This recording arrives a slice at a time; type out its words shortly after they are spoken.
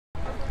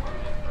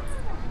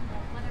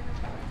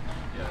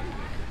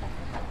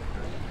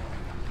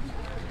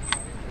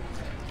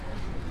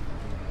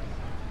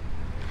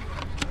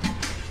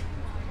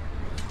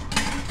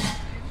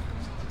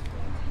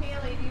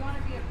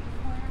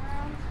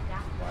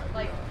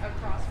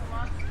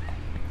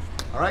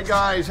All right,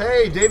 guys.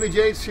 Hey, David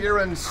Yates here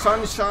in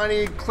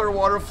sunshiny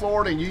Clearwater,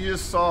 Florida, and you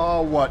just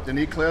saw what? An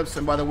eclipse.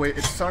 And by the way,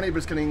 it's sunny, but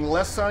it's getting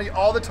less sunny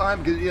all the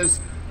time because it is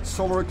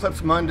Solar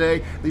Eclipse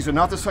Monday. These are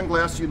not the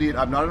sunglasses you need.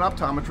 I'm not an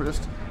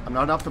optometrist. I'm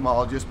not an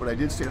ophthalmologist, but I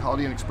did stay at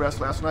Holiday Inn Express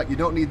last night. You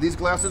don't need these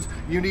glasses.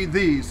 You need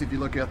these if you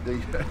look at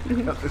the,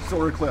 at the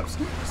solar eclipse.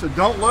 So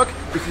don't look.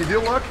 If you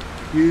do look,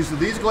 use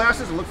these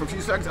glasses and look for a few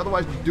seconds.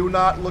 Otherwise, do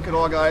not look at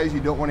all, guys.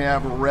 You don't want to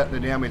have retina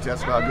damage.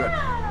 That's not good.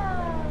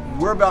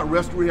 We're about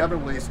rescue, rehab,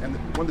 and release, and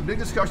one of the big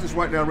discussions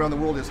right now around the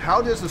world is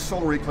how does the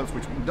solar eclipse,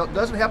 which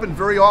doesn't happen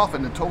very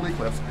often, the total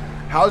eclipse,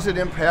 how does it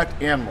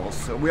impact animals?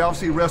 So we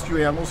obviously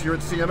rescue animals here at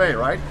CMA,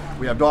 right?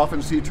 We have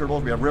dolphins, sea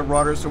turtles, we have river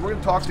otters. So we're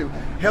going to talk to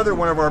Heather,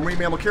 one of our marine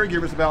mammal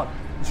caregivers, about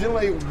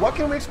generally what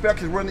can we expect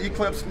because we're in the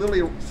eclipse,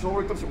 literally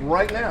solar eclipse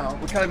right now.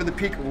 We're kind of in the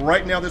peak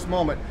right now, this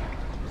moment.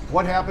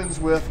 What happens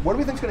with, what do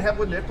we think is going to happen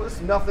with Nicholas?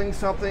 Nothing,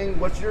 something,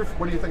 what do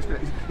you think?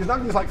 He's not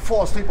going to just like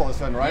fall asleep all of a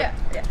sudden, right?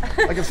 Yeah.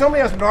 Like if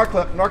somebody has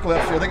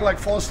narcolepsy, they can like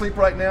fall asleep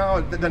right now.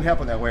 It doesn't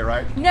happen that way,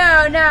 right? No,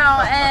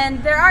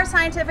 and there are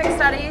scientific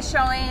studies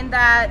showing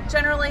that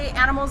generally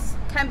animals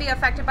can be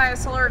affected by a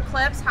solar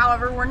eclipse.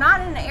 However, we're not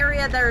in an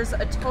area there's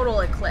a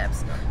total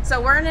eclipse. So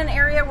we're in an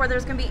area where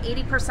there's going to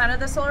be 80% of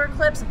the solar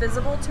eclipse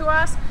visible to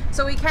us.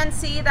 So we can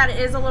see that it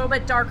is a little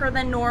bit darker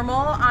than normal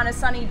on a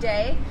sunny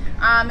day.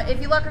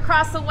 If you look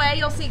across the way,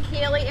 you'll see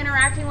Kaylee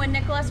interacting with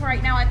Nicholas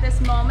right now at this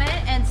moment.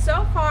 And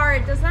so far,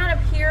 it does not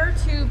appear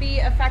to be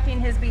affecting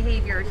his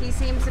behavior. He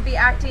seems to be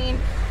acting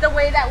the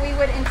way that we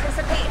would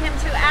anticipate him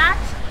to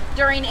act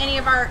during any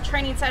of our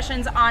training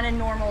sessions on a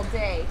normal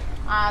day.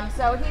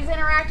 So he's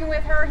interacting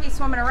with her, he's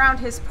swimming around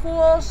his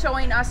pool,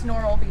 showing us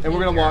normal behavior. And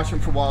we're going to watch him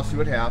for a while, see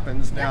what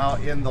happens. Now,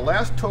 in the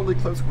last total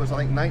eclipse was, I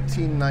think,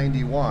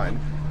 1991.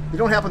 They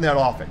don't happen that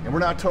often, and we're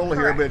not total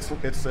here, but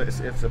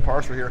it's a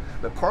partial here.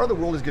 But part of the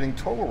world is getting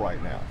total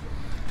right now.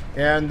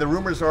 And the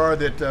rumors are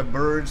that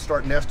birds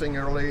start nesting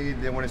early,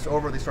 then when it's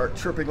over, they start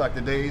chirping like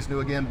the day is new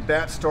again.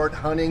 Bats start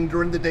hunting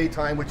during the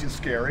daytime, which is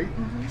scary.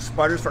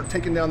 Spiders start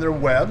taking down their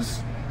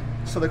webs.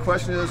 So the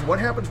question is, what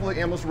happens with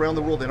the animals around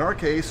the world? In our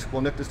case,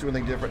 will Nicholas do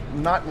anything different?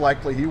 Not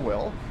likely he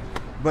will,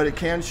 but it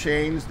can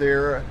change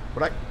their, a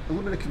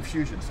little bit of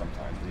confusion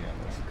sometimes, the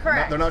animals.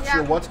 Correct. They're not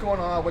sure what's going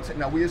on.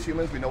 Now we as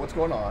humans, we know what's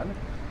going on.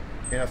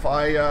 And if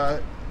I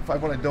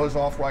want to doze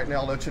off right now,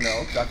 I'll let you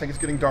know. I think it's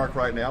getting dark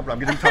right now, but I'm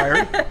getting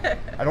tired.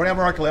 I don't have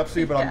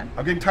narcolepsy, but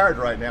I'm getting tired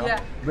right now.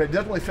 Yeah. But it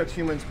doesn't really affect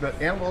humans, but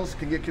animals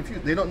can get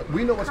confused. We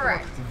know what's going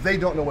on. They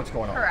don't know what's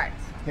going on. Correct.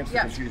 Hence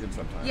the confusion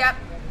sometimes. Yep.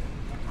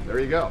 There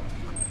you go.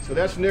 So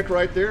that's Nick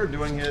right there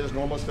doing his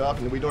normal stuff,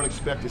 and we don't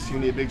expect to see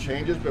any big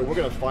changes, but we're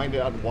going to find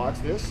out and watch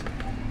this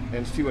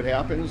and see what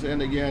happens.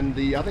 And again,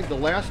 I think the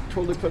last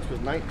total eclipse was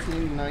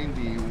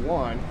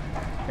 1991.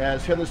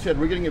 As Heather said,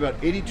 we're getting about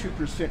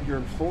 82% here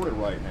in Florida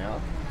right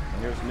now.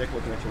 And there's Nick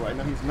looking at you right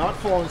now. He's not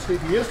falling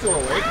asleep. He is still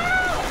awake.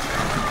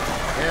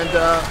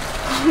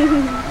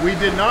 And we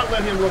did not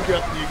let him look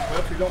at the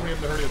eclipse. We don't want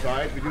him to hurt his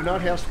eyes. We do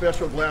not have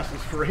special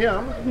glasses for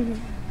him.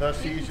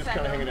 Thus, he's just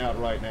kind of hanging out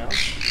right now.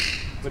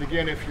 But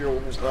again, if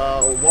you're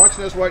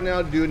watching this right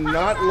now, do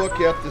not look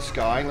at the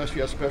sky unless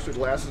you have special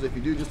glasses. If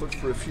you do, just look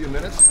for a few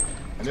minutes.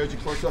 And there's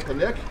your close-up of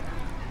Nick,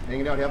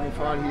 hanging out, having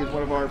fun. He is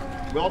one of our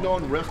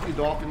well-known rescue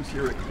dolphins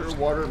here at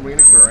Clearwater Marine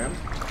Aquarium.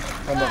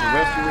 Home of the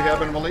Rescue,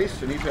 Rehab, and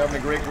Release, and he's having a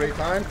great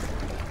time.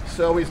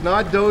 So he's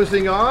not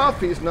dozing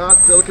off. He's not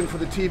looking for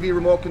the TV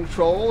remote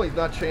control. He's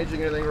not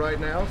changing anything right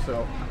now.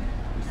 So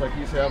it's like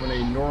he's having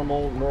a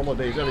normal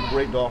day. He's had a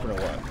great dolphin or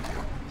what?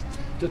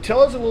 To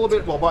tell us a little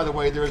bit, well, by the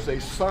way, there's a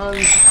sun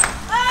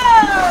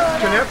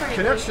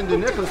connection to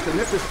Nicholas.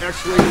 Nicholas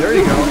actually, there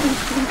you go.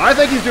 I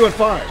think he's doing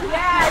fine.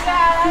 Yeah.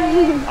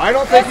 I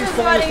don't think he's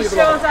falling asleep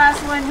at all. This is what he shows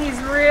us when he's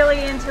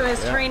really into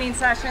his training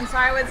session. So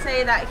I would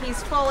say that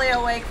he's fully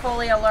awake,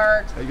 fully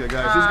alert. There you go,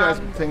 guys.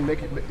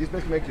 These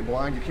guys make you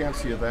blind. You can't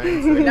see a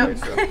thing.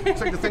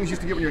 It's like the things you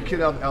used to get when you were a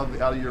kid out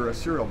of your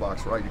cereal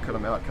box, right? You cut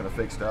them out, kind of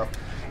fake stuff.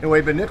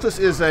 Anyway, but Nicholas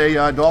is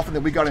a dolphin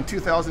that we got in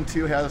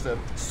 2002, has a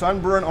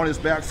sunburn on his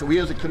back, so he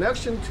has a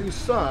connection to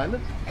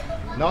sun,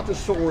 not the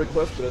solar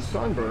eclipse, but a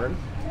sunburn.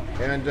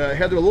 And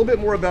Heather, a little bit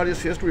more about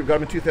his history. We've got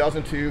him in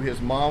 2002.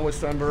 His mom was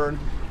sunburned.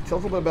 Tell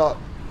us a little bit about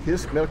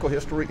his medical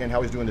history and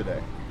how he's doing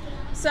today.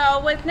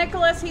 So with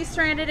Nicholas, he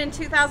stranded in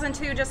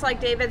 2002, just like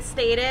David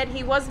stated.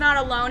 He was not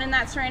alone in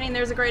that stranding.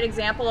 There's a great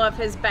example of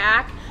his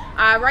back.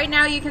 Right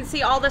now you can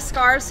see all the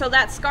scars, so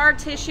that scar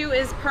tissue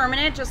is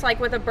permanent, just like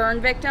with a burn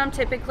victim.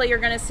 Typically you're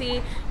going to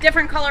see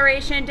different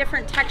coloration,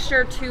 different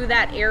texture to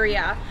that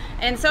area.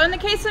 And so in the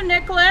case of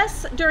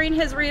Nicholas, during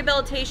his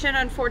rehabilitation,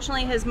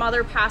 unfortunately his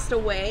mother passed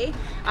away.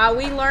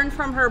 We learned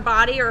from her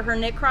body or her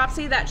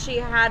necropsy that she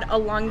had a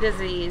lung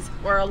disease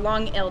or a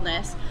lung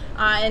illness.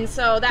 And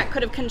so that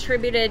could have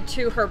contributed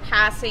to her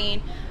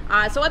passing.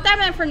 So what that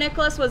meant for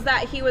Nicholas was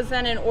that he was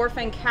then an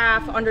orphan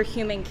calf under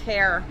human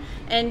care.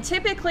 And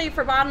typically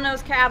for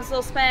bottlenose calves,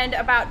 they'll spend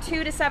about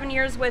 2 to 7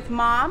 years with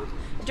mom.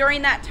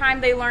 During that time,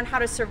 they learn how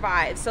to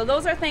survive. So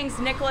those are things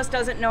Nicholas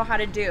doesn't know how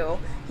to do.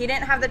 He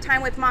didn't have the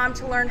time with mom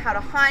to learn how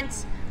to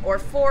hunt, or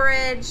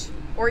forage,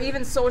 or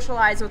even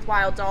socialize with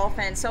wild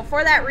dolphins. So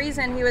for that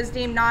reason, he was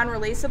deemed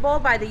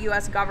non-releasable by the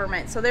US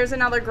government. So there's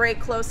another great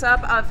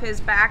close-up of his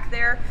back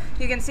there.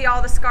 You can see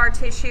all the scar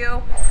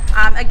tissue.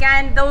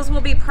 Again, those will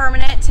be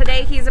permanent.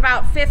 Today he's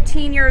about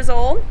 15 years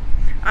old.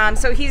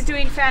 So he's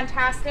doing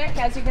fantastic.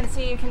 As you can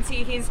see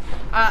he's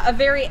a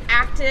very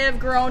active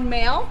grown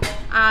male.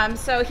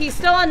 So he's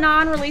still a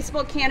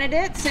non-releasable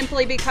candidate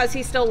simply because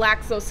he still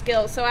lacks those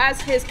skills. So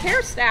as his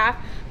care staff,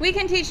 we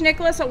can teach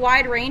Nicholas a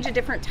wide range of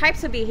different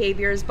types of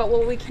behaviors, but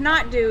what we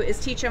cannot do is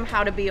teach him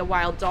how to be a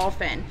wild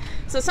dolphin.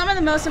 So some of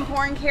the most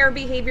important care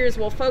behaviors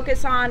we'll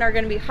focus on are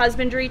going to be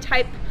husbandry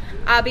type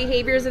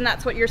behaviors, and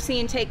that's what you're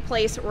seeing take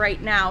place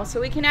right now. So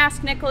we can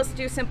ask Nicholas to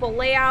do simple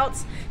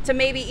layouts to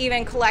maybe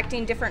even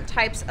collecting different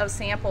types of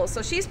samples.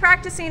 So she's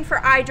practicing for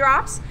eye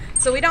drops.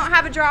 So we don't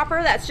have a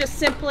dropper, that's just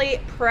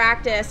simply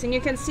practice. And you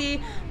can see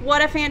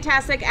what a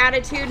fantastic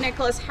attitude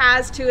Nicholas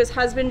has to his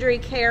husbandry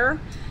care.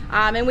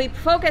 And we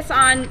focus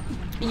on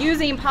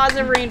using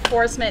positive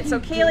reinforcement. So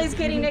Kaylee's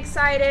getting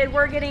excited,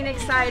 we're getting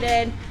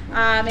excited,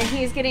 and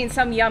he's getting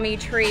some yummy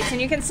treats. And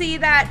you can see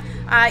that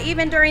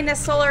even during this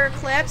solar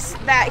eclipse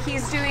that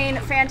he's doing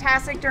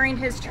fantastic during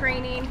his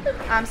training.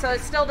 So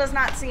it still does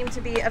not seem to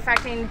be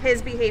affecting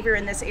his behavior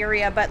in this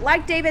area. But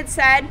like David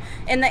said,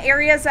 in the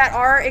areas that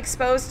are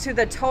exposed to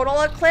the total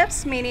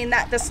eclipse, meaning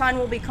that the sun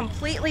will be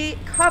completely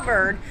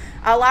covered,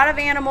 a lot of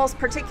animals,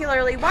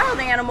 particularly wild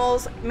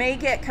animals, may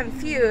get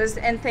confused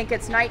and think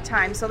it's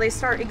nighttime. So they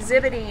start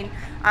exhibiting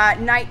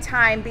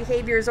nighttime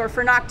behaviors, or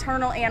for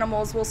nocturnal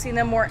animals, we'll see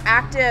them more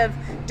active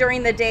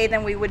during the day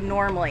than we would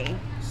normally.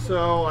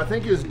 So I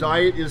think his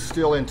diet is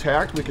still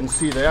intact. We can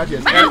see that.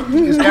 His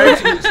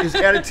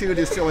attitude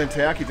is still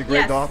intact. He's a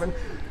great dolphin.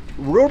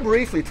 Real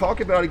briefly,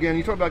 talk about, again,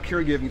 you talk about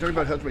caregiving, you talk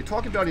about husbandry,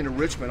 talk about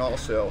enrichment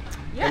also.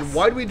 Yes. And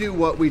why do we do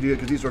what we do?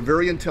 Because these are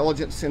very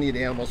intelligent, sentient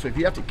animals. So if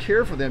you have to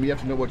care for them, you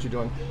have to know what you're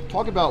doing.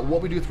 Talk about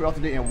what we do throughout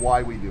the day and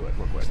why we do it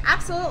real quick.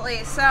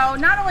 Absolutely. So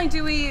not only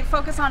do we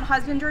focus on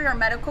husbandry or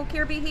medical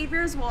care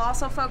behaviors, we'll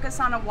also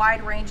focus on a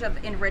wide range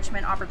of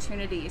enrichment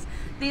opportunities.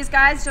 These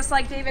guys, just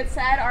like David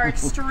said, are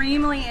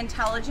extremely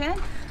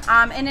intelligent.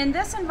 And in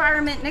this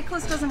environment,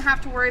 Nicholas doesn't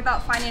have to worry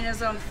about finding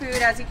his own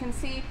food. As you can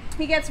see,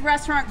 he gets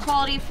restaurant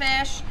quality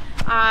fish.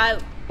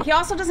 He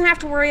also doesn't have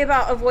to worry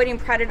about avoiding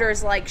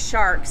predators like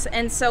sharks.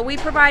 And so we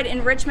provide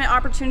enrichment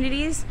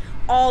opportunities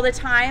all the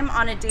time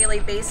on a daily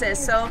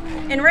basis. So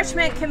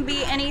enrichment can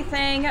be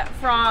anything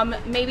from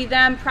maybe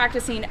them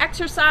practicing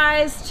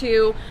exercise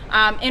to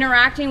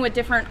interacting with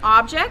different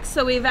objects.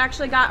 So we've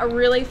actually got a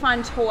really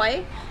fun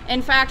toy.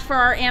 In fact, for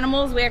our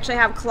animals, we actually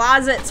have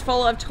closets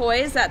full of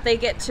toys that they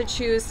get to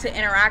choose to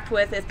interact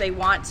with if they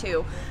want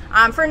to.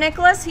 For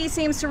Nicholas, he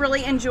seems to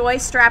really enjoy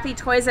strappy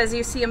toys, as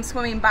you see him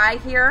swimming by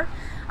here.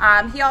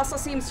 He also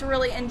seems to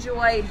really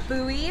enjoy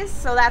buoys,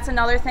 so that's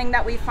another thing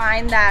that we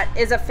find that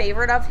is a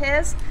favorite of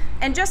his.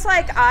 And just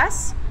like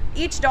us,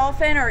 each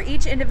dolphin or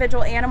each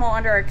individual animal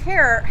under our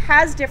care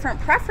has different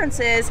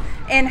preferences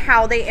in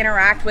how they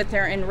interact with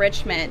their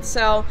enrichment.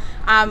 So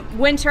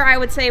Winter, I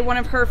would say one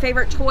of her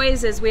favorite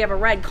toys is we have a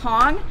red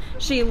Kong.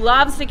 She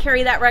loves to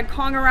carry that red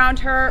Kong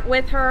around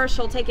with her.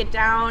 She'll take it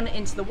down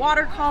into the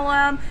water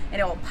column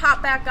and it will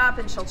pop back up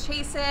and she'll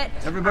chase it.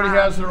 Everybody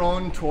has their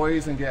own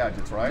toys and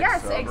gadgets, right?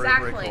 Yes, so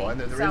exactly. Very cool. And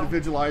they're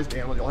individualized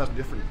animals. They all have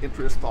different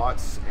interests,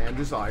 thoughts, and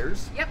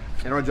desires. Yep.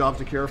 And our job is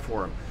to care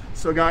for them.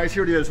 So guys,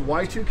 here it is,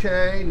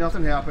 Y2K,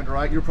 nothing happened,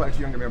 right? You're probably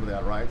too young to remember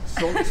that, right?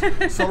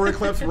 Solar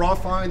eclipse, we're all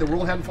fine, the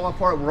world hadn't fallen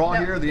apart, we're all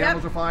here, the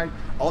animals are fine,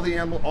 all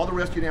the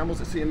rescued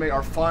animals at CMA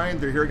are fine,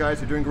 they're here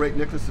guys, they're doing great,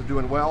 Nicholas is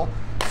doing well,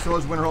 so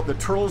is Winter Hope, the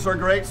turtles are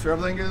great, so we're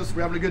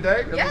having a good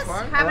day? Yes,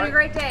 fine? having a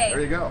great day.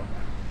 There you go.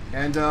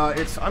 And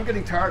I'm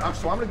getting tired,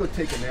 so I'm gonna go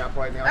take a nap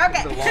right now.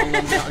 Okay. It's been a long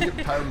now. I'm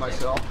getting tired of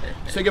myself.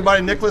 Say goodbye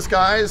to Nicholas,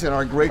 guys, and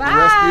our great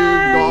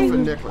rescued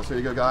dolphin, Nicholas. There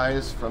you go,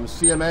 guys, from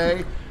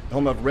CMA.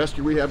 Home of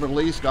Rescue, Rehab, and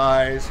Release.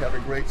 Guys, have a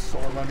great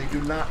solar Monday.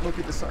 Do not look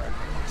at the sun.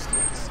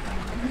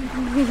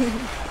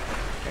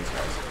 Thanks,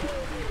 guys.